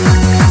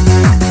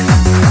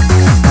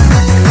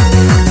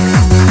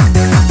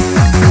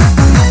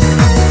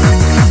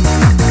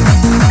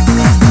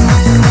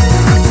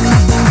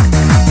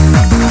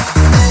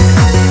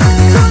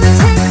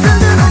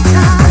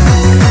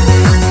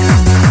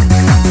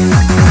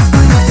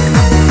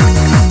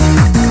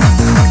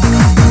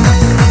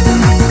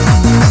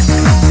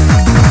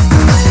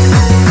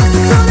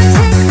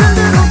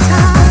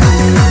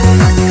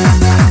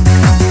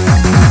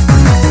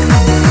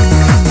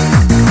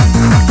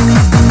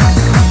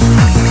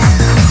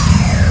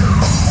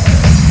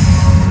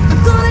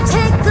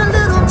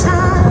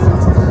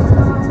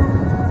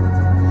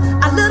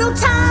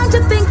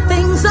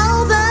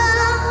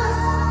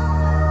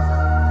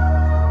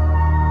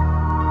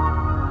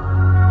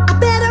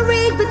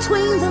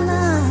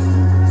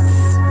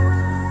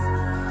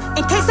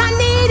case I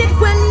need it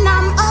when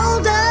I'm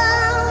older.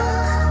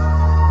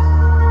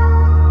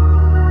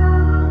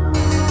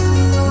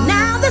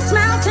 Now this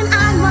mountain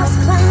I must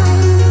climb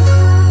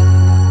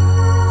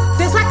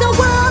feels like a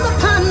world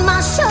upon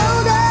my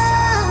shoulder.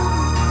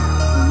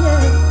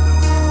 Yeah.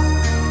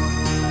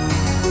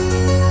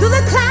 Through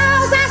the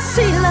clouds I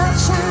see love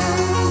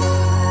shine.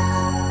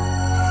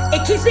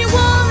 It keeps me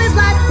warm as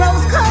life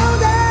grows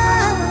colder.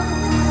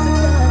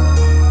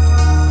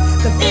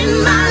 Cause in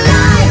my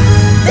life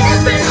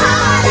there's been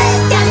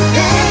heartache and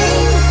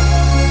pain.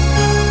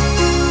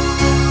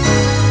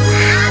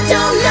 I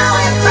don't know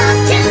if I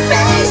can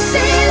face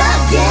it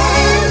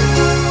again.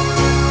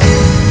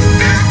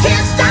 I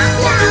can't stop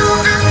now,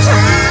 I've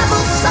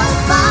traveled so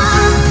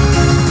far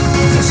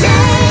to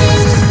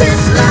change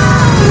this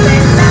lonely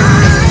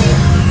life.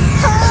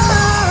 Oh,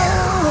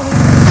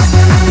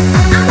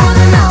 I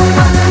wanna know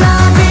what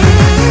love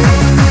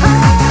is.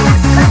 Oh,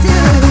 yes I do.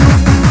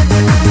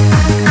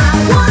 I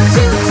want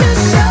you to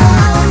show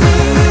me.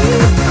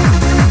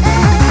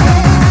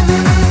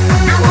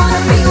 I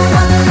wanna be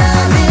what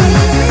love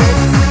is.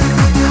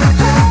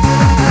 Oh,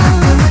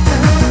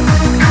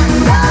 I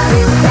know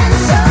you can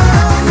show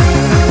me.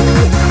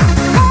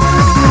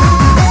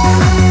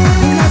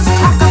 Let's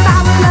talk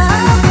about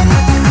love,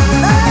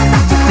 love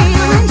that you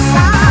feel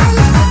inside.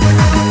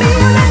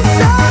 Feeling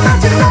so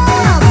much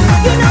love,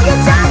 you know you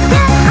just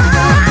can't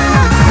hide.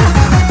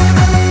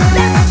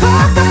 Let's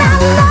talk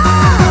about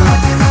love.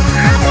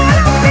 I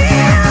wanna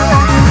feel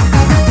it.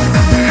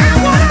 I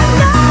wanna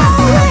know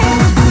it.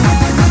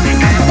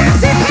 I want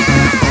to have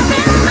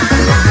in my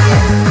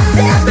life.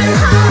 There's been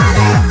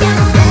heartache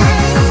and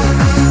pain.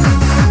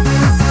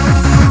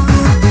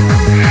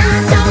 I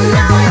don't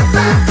know if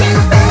I can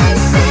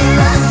face it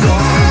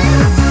again.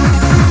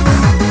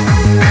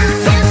 I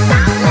can't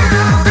stop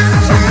now. I've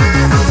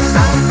traveled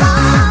so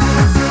far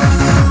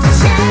to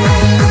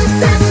change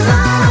this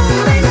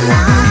lonely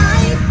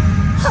life.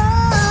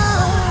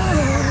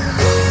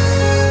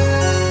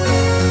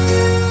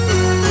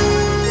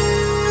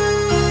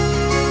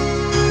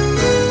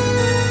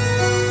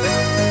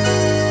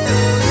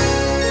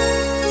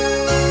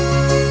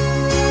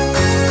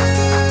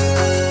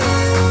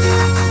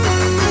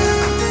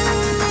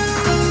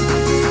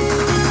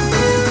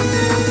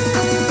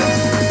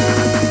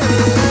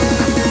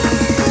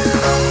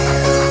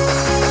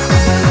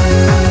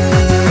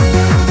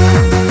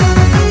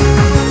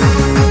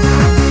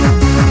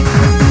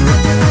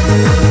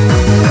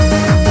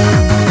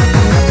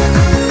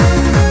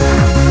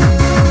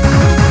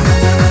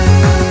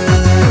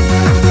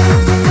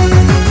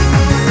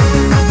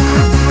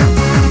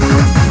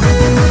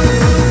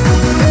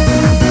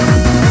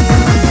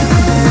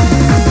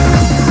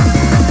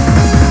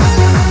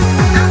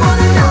 I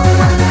wanna know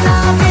what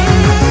love is.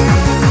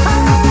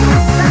 Oh,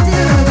 yes I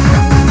do.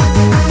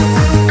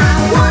 I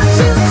want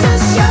you to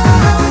show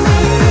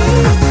me.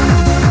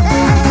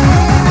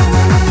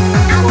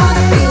 I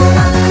wanna be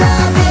what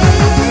love is.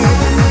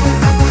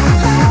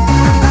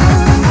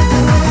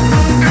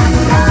 I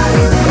know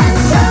you can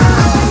show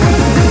me.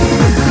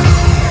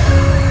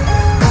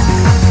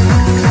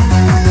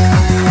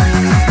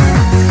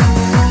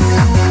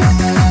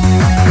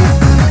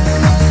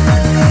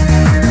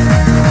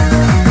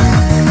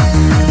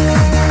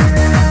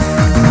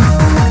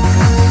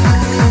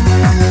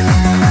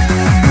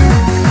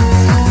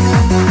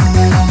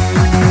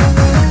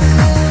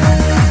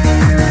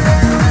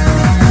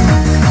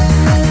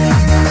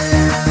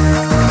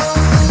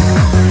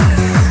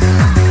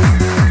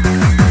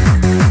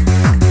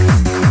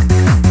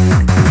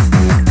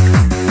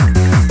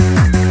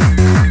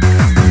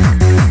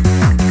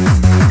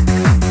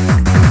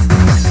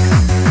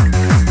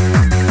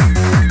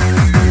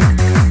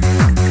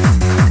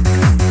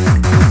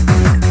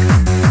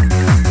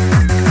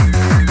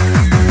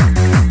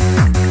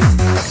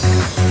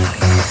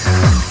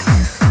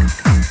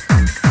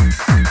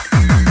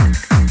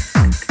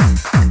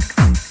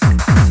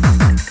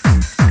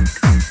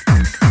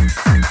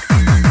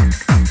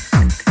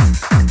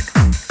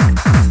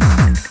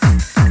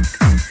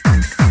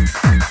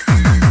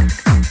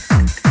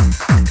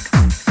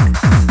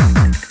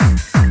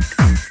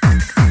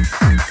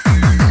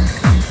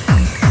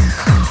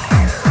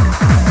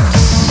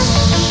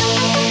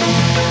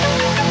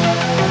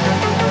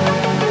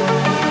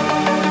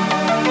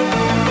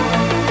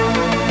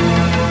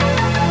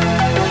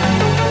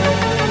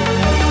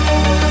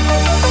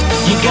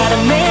 You gotta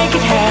make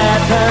it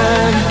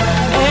happen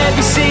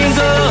every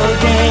single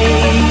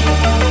day.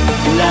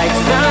 Like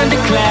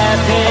thunder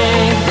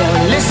clapping,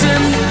 they'll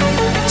listen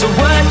to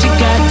what you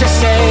got to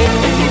say.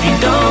 And if you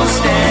don't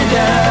stand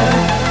up,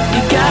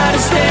 you gotta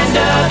stand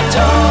up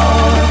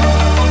tall.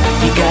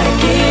 You gotta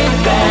get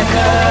back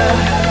up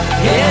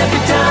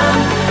every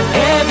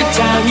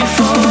time you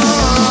fall.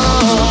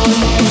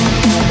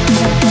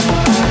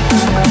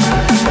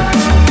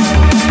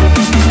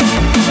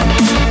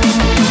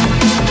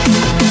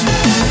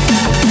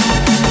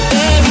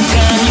 Every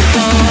time you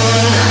fall.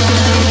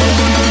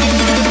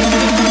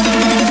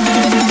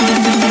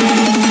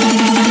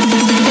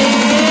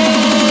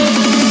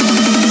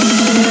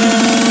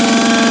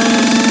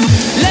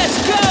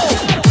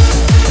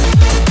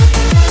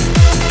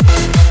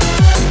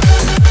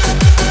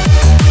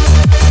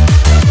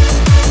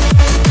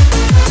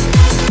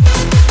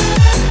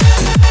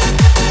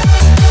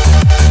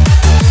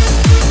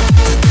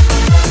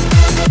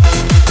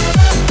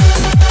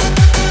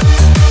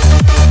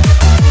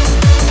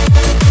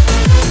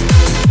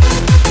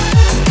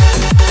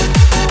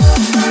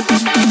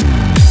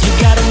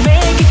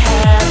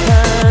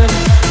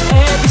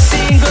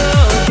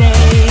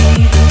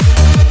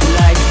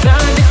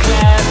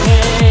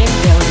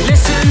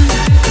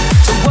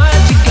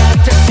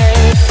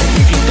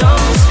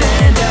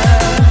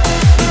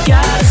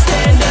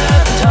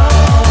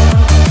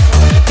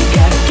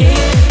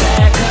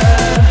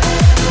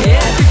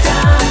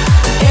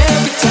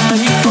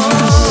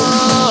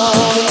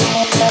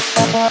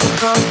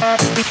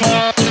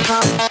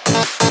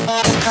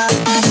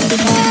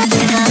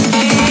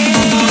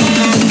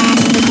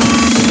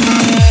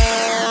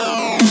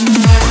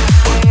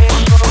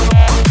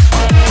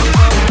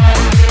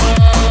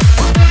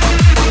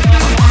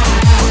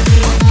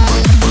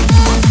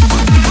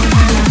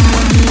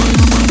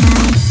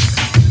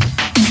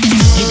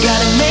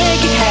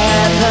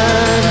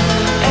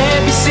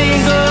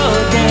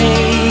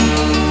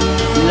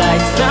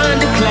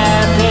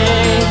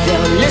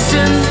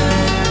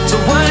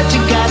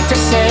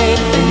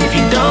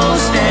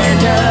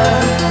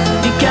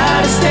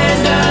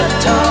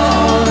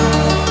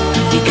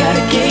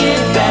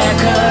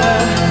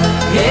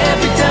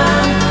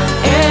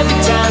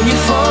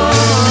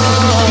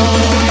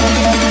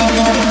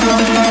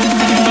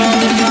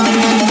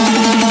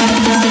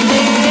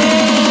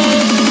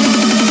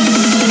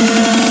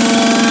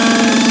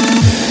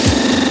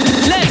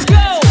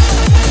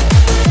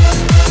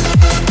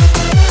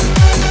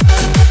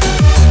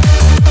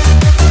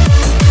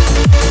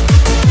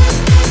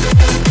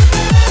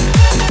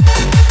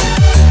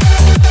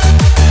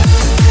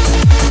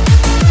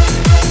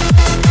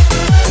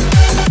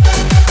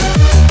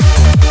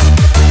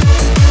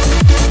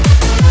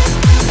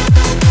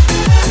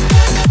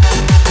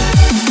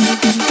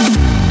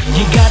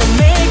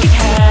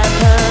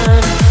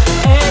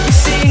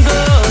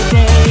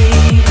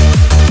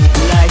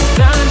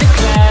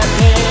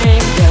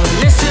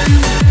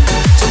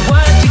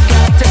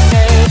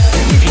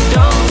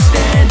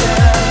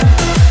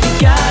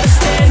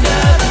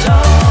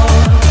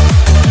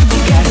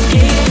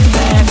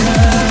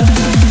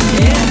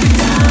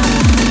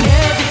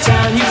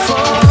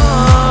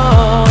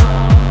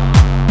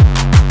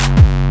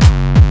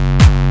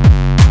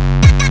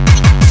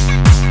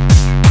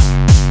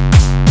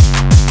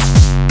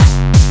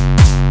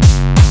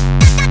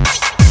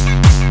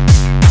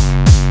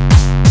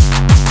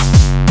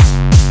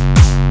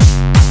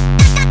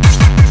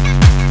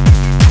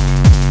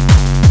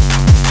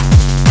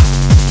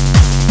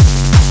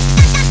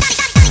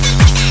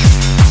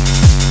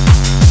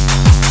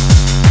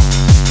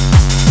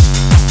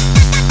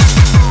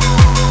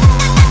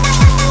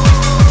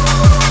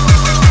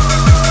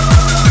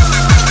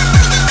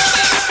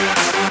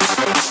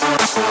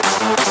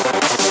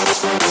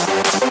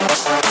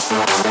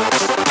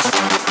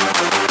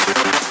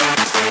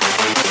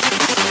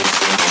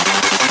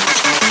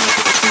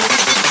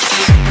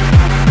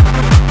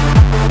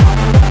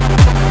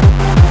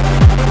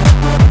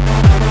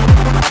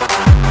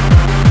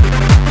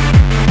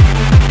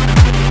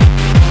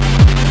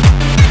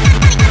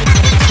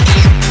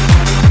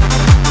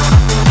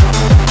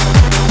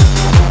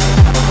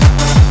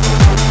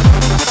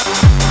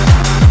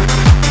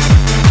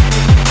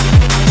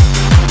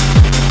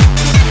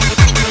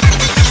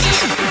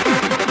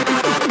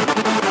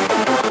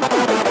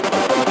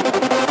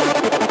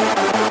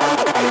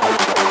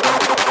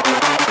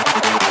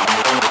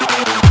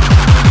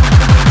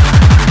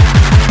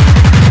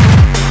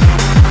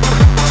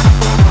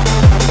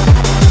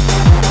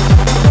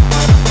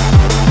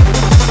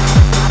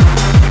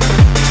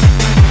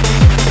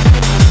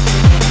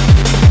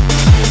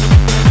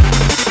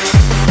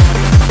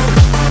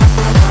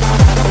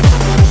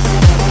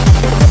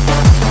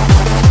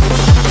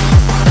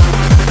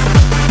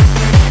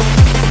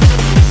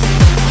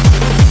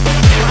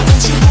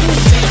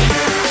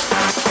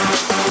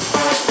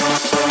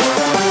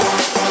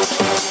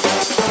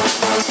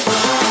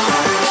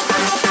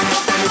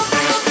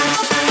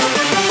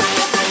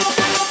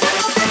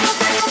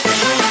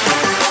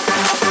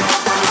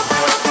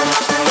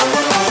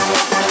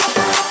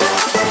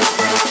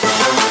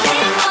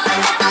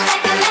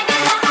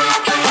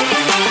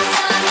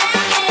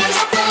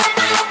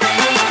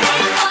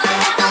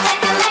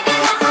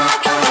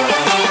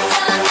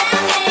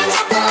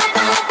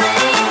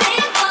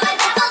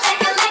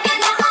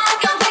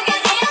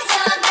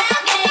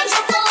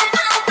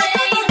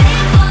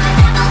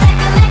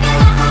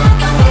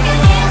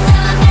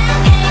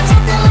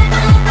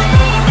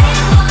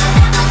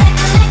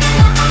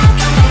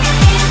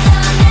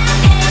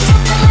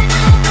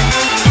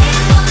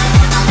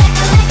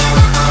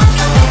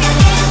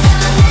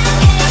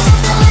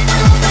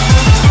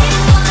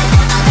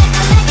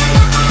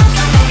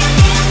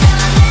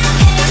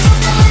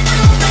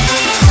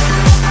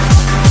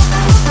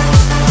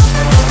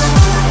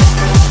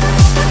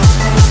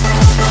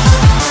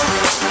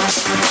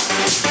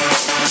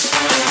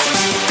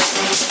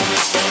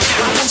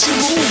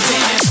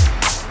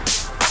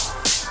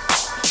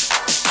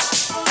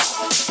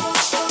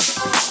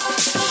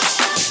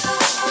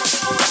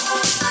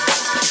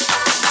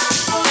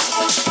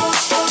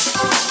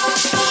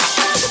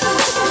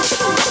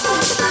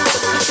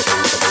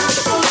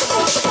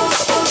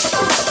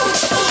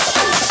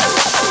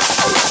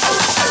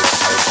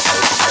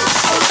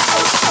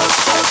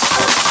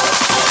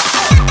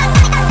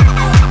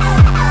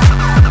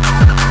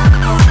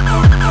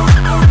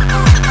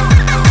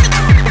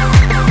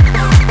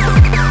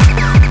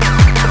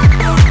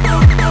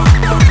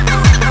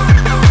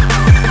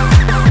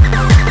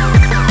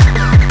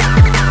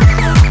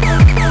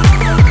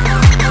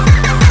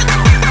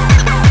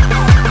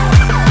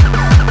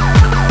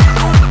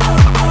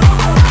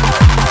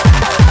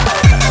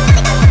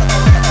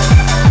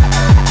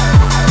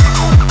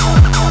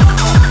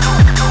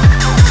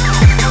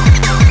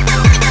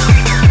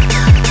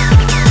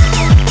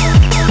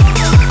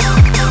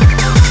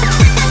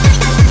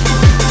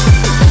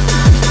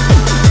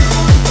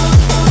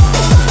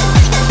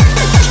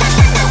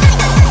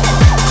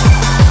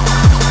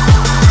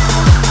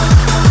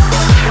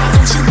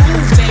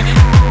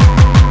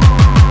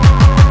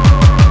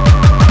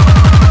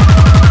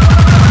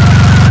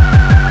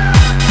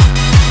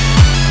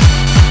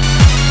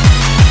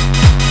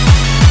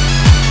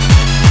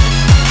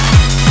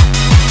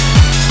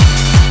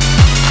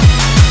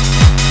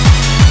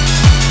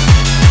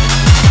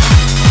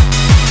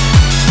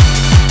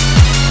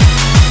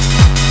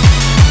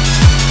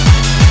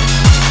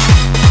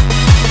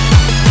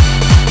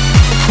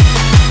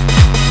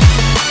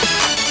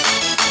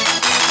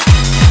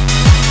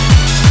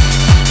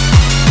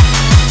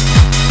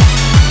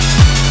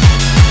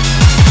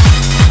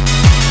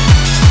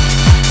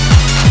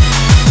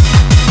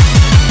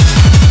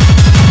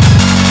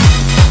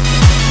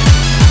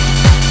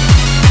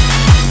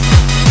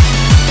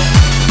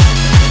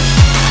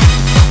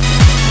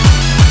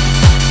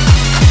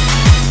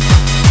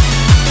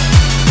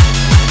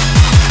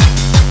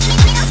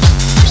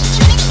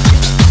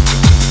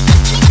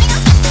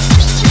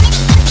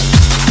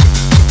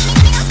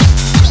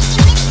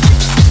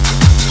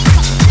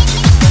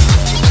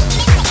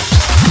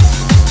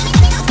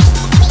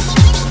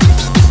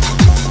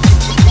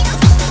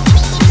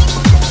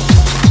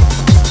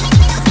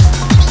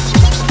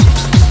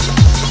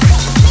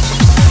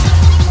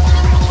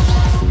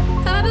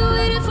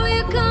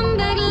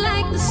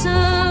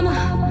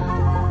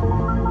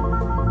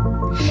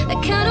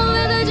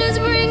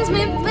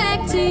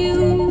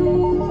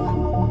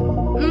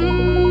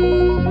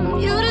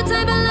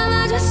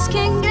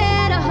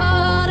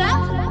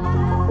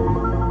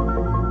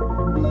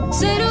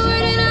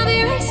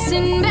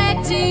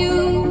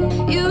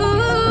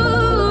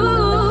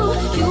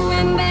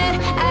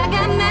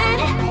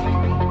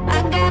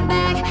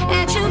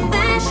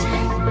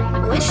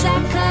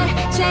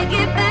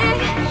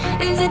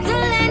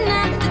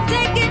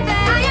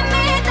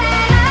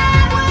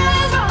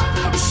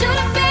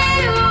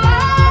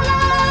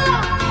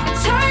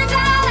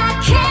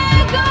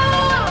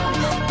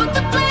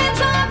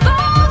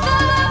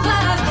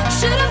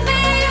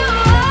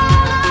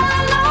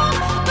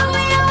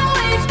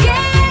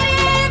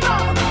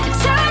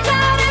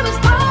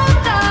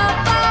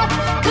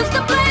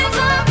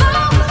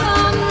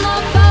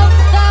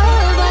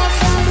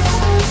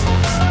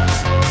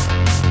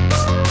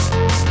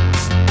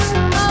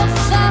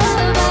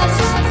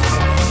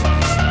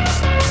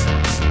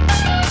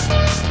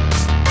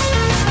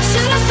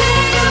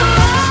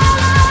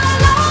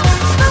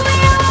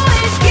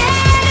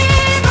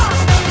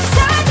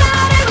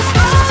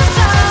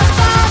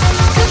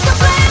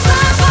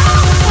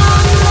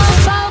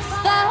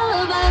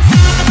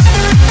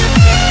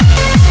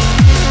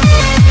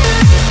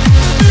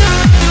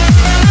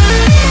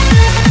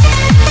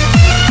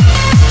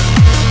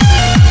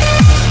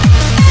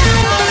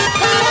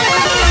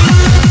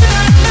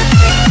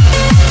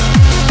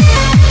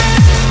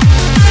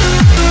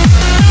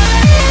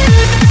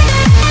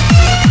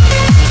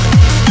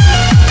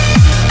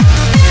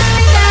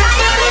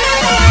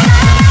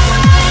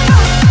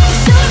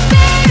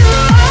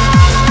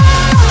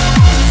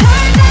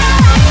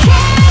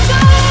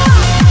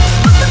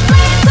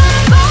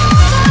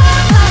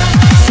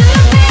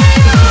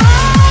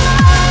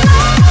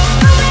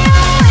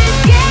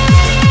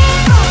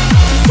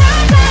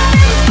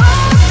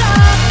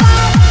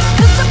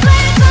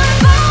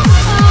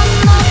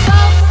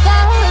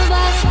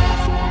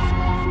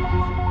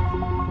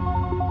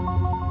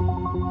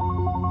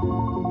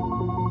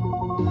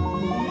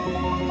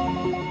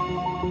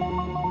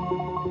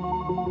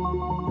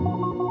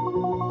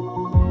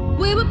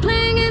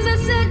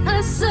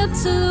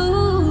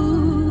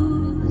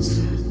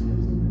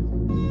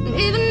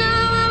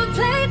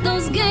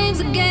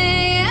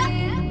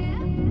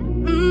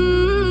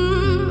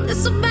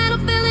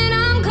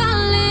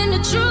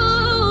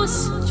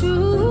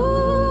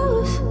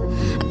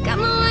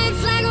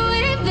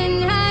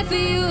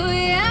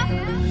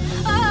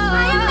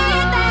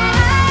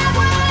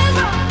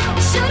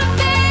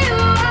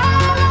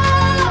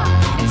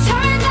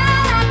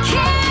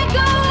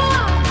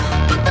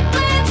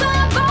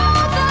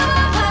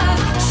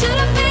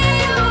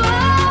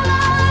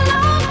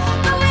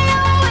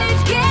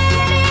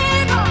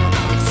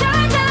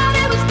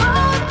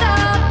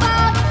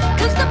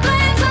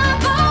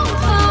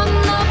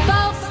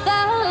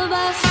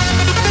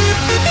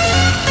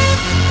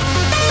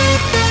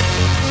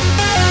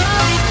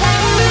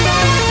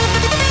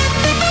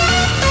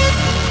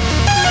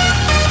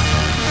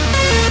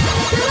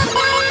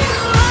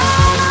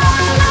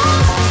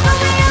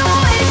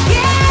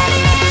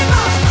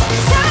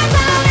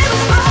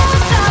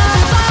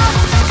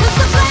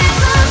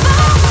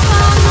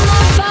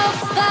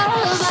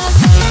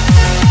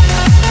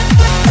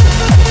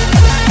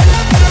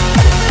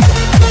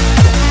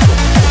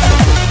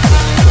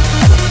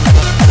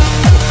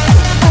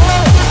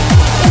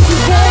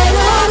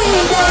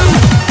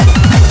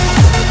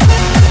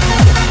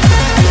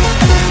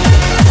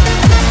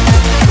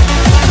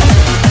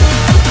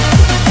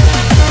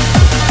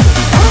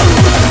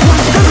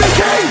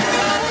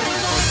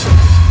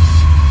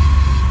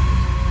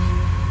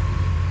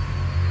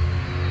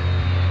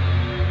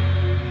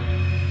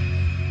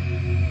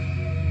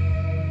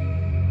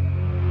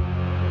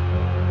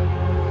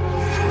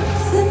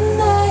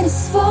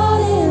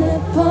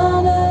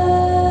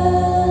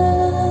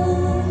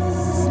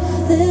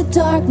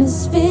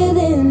 darkness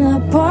filling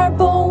up our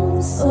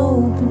bones.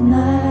 Open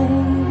night,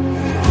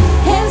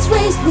 hands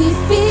raised, we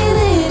feel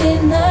it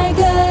in our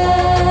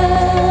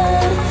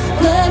gut.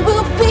 Blood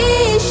will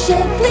be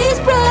shed, please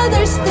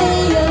brother,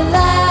 stay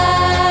alive.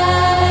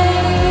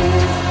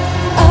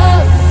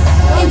 Up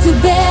into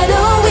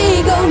battle we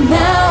go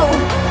now.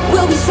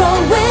 We'll be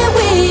strong when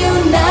we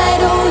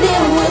unite.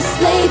 Odin will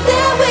slay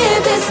them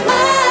with his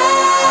might.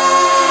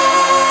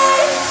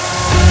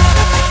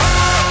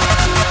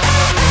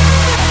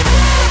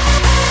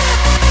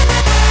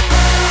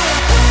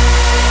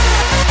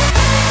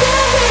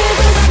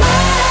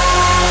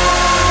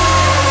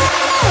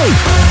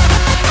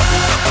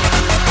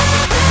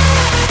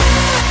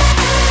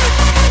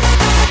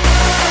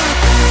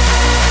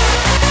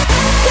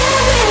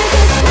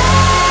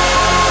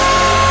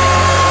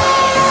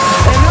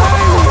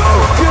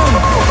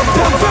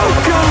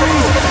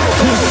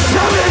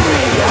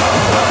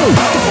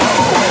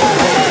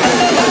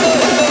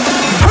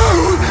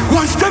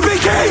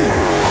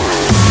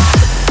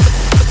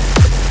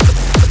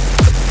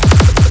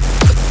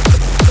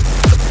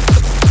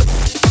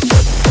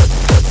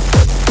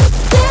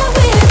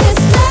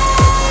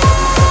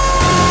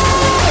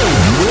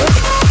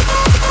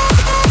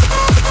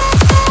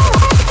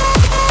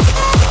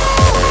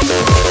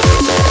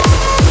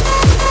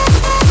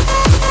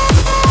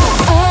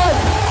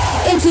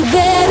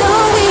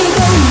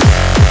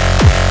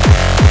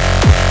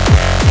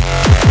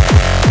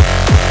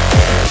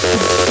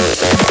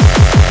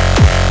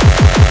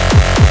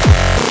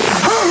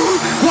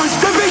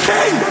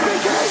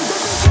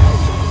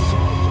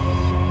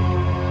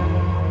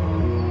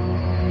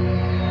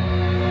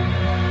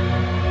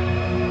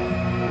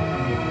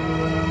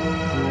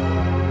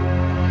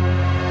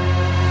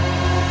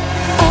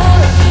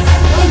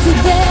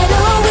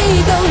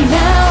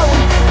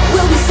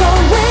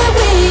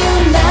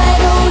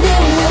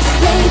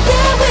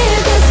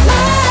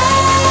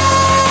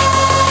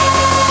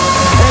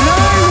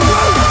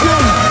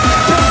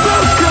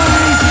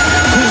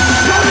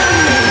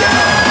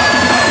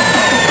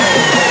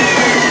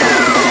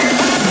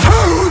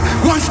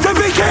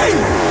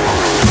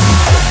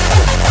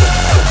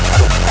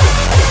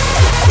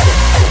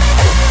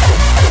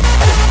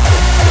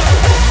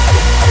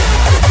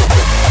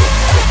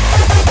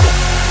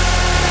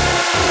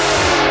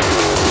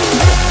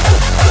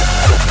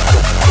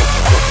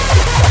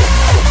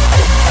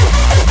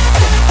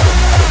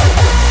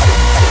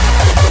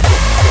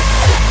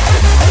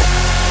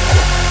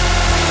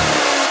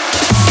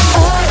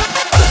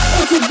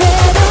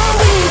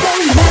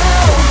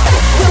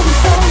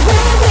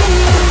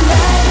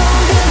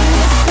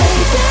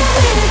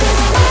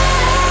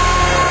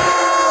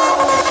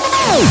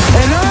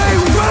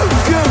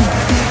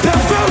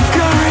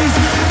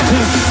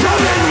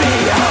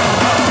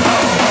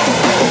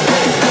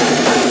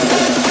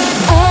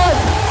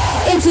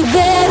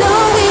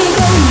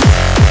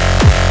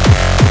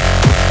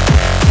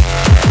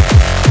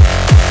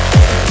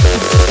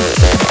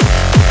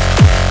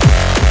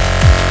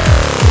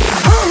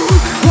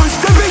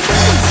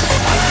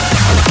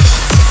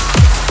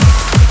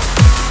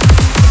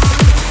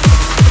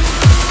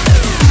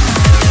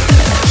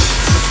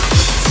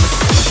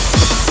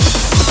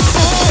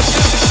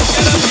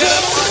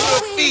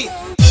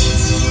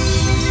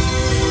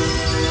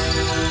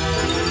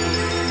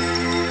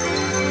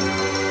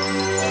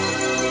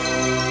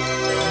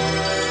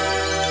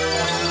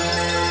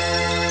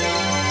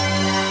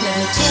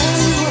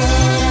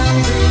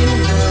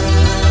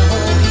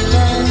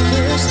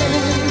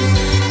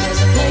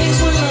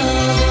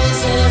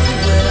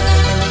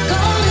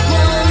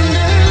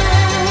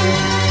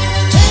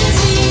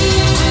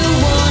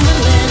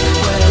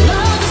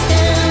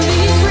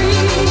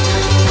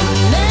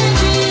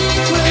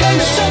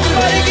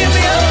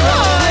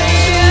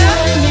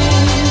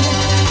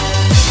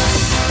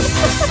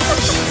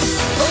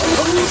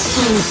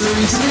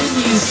 Through to the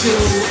new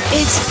school,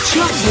 it's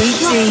Jockey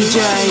DJ.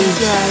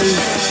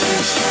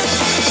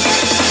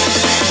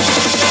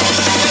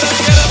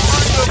 Get up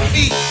on your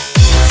feet.